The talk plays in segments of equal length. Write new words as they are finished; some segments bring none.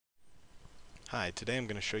Hi, today I'm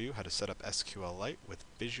going to show you how to set up SQLite with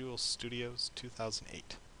Visual Studio's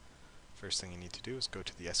 2008. First thing you need to do is go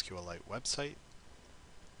to the SQLite website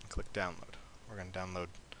and click download. We're going to download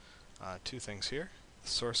two things here. The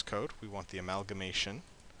source code, we want the amalgamation,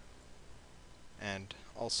 and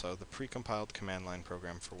also the precompiled command line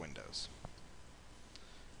program for Windows.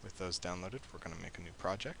 With those downloaded, we're going to make a new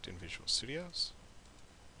project in Visual Studios.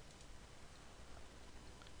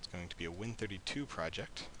 It's going to be a Win32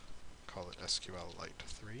 project. Call it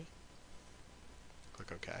SQLite3.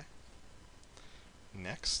 Click OK.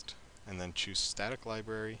 Next, and then choose Static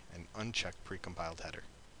Library and uncheck Precompiled Header.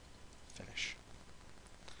 Finish.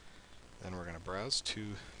 Then we're going to browse to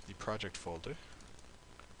the project folder,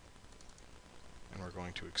 and we're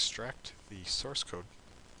going to extract the source code,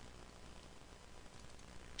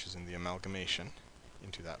 which is in the amalgamation,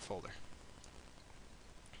 into that folder.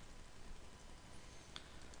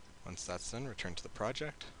 Once that's done, return to the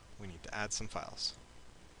project. We need to add some files.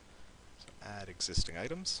 So add existing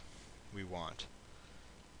items. We want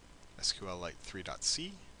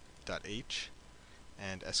SQLite3.c, .h,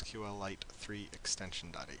 and SQLite3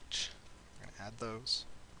 extension.h. We're going to add those.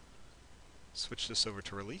 Switch this over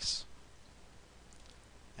to release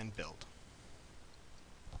and build.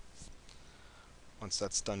 Once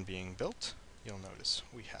that's done being built, you'll notice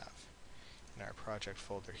we have in our project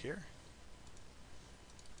folder here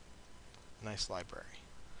a nice library.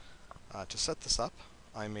 To set this up,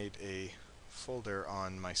 I made a folder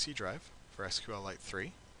on my C drive for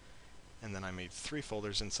SQLite3, and then I made 3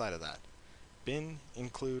 folders inside of that: bin,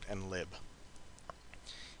 include, and lib.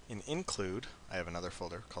 In include, I have another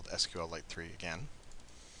folder called SQLite3 again,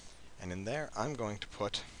 and in there I'm going to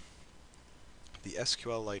put the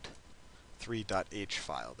SQLite3.h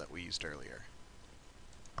file that we used earlier.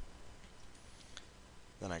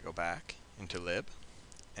 Then I go back into lib,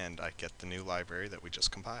 and I get the new library that we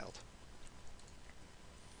just compiled.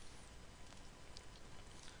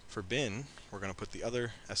 For bin, we're going to put the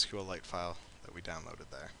other SQLite file that we downloaded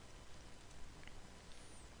there.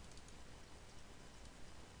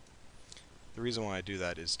 The reason why I do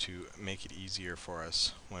that is to make it easier for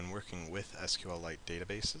us when working with SQLite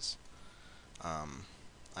databases. I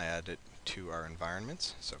add it to our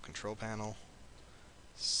environments, so Control Panel,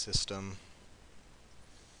 System,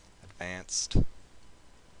 Advanced. We're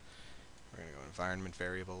going to go Environment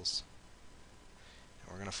Variables,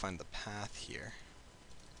 and we're going to find the path here.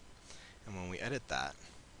 And when we edit that,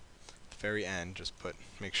 at the very end, just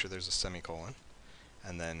make sure there's a semicolon,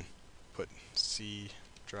 and then put C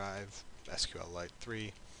drive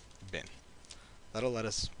SQLite3 bin. That'll let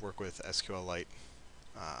us work with SQLite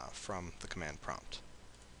from the command prompt.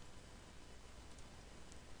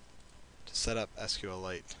 To set up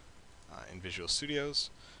SQLite in Visual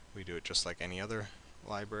Studios, we do it just like any other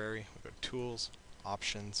library. We go to Tools,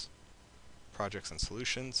 Options, Projects and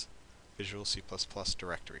Solutions, Visual C++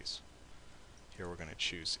 Directories. Here we're going to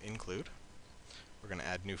choose Include. We're going to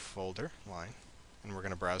add new folder line, and we're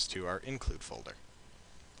going to browse to our Include folder.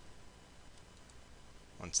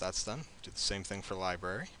 Once that's done, do the same thing for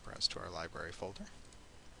Library. Browse to our Library folder.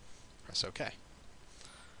 Press OK.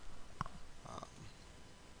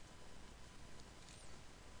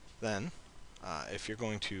 Then, if you're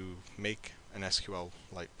going to make an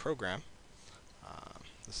SQLite program,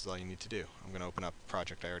 this is all you need to do. I'm going to open up a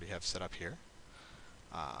project I already have set up here.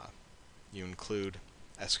 You include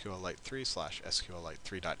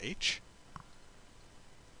SQLite3/SQLite3.h,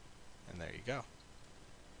 and there you go.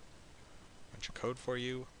 Bunch of code for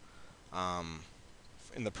you.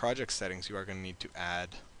 In the project settings, you are going to need to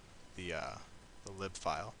add the lib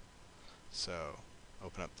file. So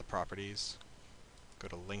open up the properties, go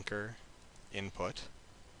to linker, input,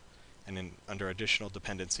 and then under additional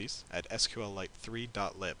dependencies, add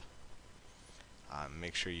SQLite3.lib.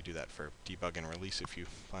 Make sure you do that for debug and release if you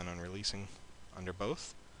plan on releasing under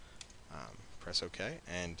both. Press OK,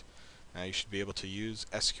 and now you should be able to use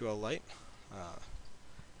SQLite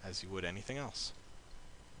as you would anything else.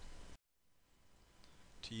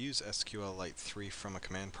 To use SQLite3 from a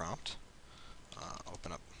command prompt,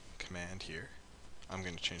 open up command here. I'm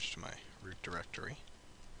going to change to my root directory.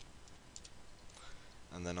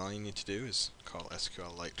 And then all you need to do is call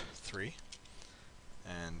SQLite3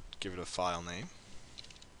 and give it a file name.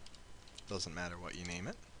 Doesn't matter what you name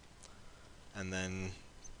it. And then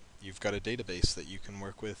you've got a database that you can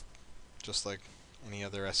work with just like any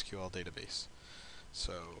other SQL database.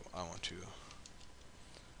 So I want to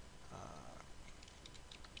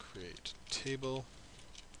create a table.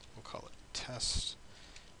 We'll call it test,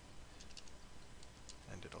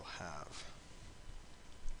 and it'll have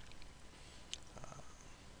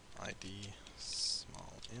ID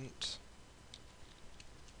small int.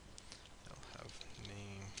 It'll have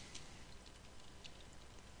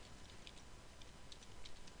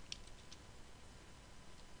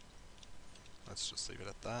let's just leave it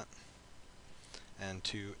at that. And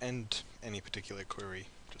to end any particular query,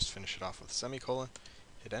 just finish it off with a semicolon,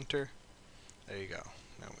 hit enter. There you go.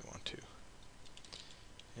 Now we want to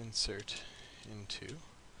insert into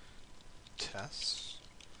test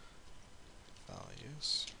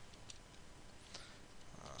values.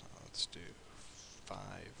 Let's do 5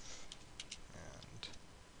 and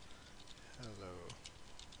hello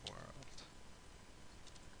world.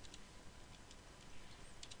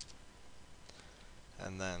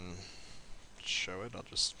 And then show it. I'll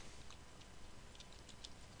just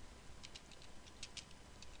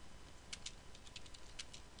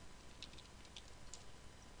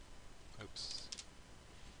oops.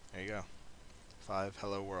 There you go. 5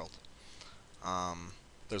 hello world.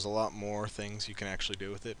 There's a lot more things you can actually do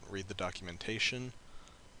with it. Read the documentation.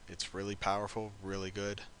 It's really powerful, really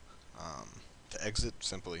good. To exit,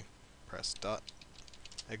 simply press dot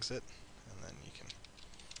exit, and then you can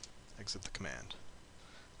exit the command.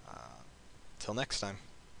 Till next time.